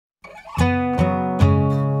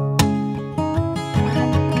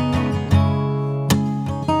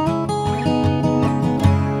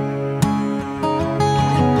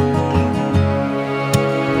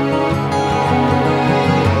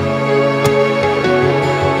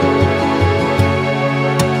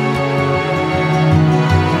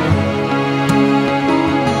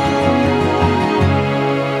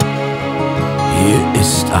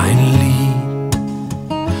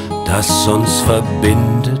das uns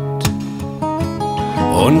verbindet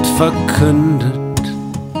und verkündet.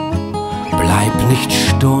 Bleib nicht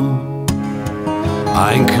stumm,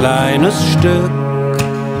 ein kleines Stück,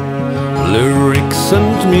 Lyrics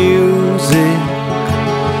and Music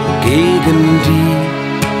gegen die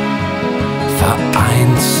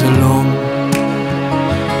Vereinzelung.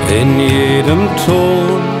 In jedem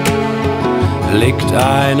Ton liegt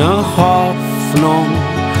eine Hoffnung,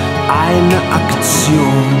 eine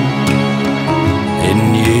Aktion.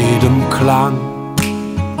 In jedem Klang,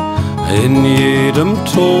 in jedem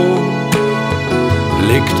Ton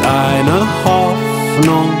liegt eine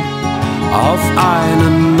Hoffnung auf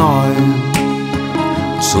einen neuen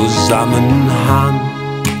Zusammenhang.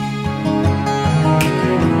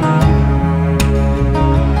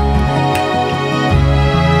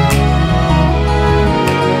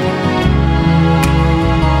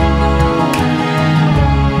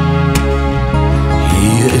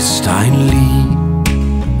 Hier ist ein Lied,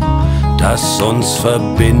 das uns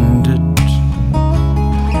verbindet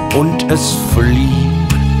und es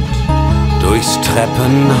fliegt durchs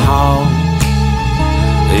Treppenhaus.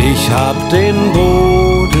 Ich hab den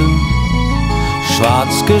Boden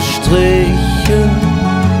schwarz gestrichen,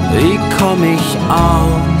 wie komm ich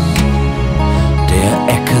aus der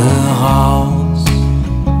Ecke raus?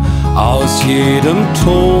 Aus jedem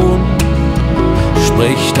Ton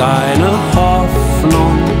spricht eine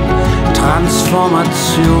Hoffnung,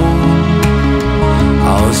 Transformation.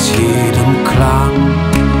 Aus jedem Klang,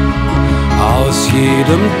 aus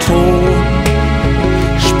jedem Ton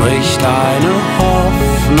spricht eine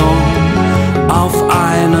Hoffnung auf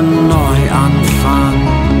einen Neuanfang.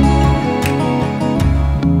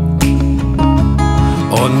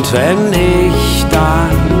 Und wenn ich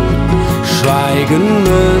dann schweigen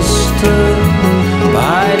müsste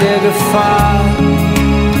bei der Gefahr,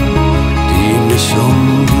 die mich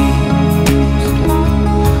umgibt,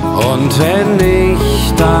 und wenn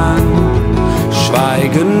ich dann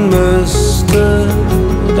schweigen müsste,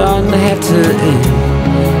 dann hätte ich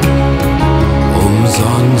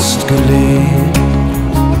umsonst gelebt.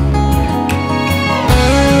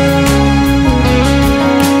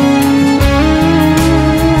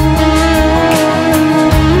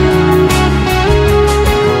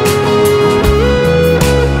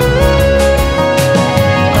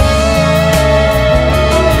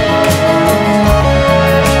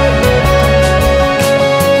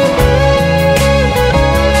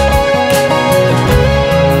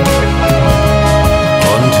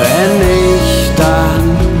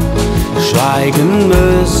 Schweigen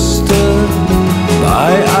müsste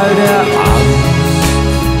bei all der Angst,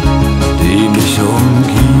 die mich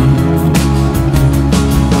umgibt.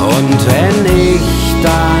 Und wenn ich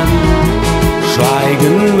dann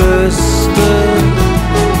schweigen müsste,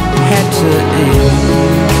 hätte ich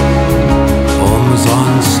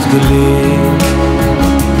umsonst gelebt.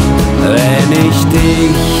 Wenn ich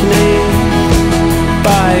dich nicht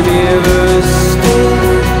bei mir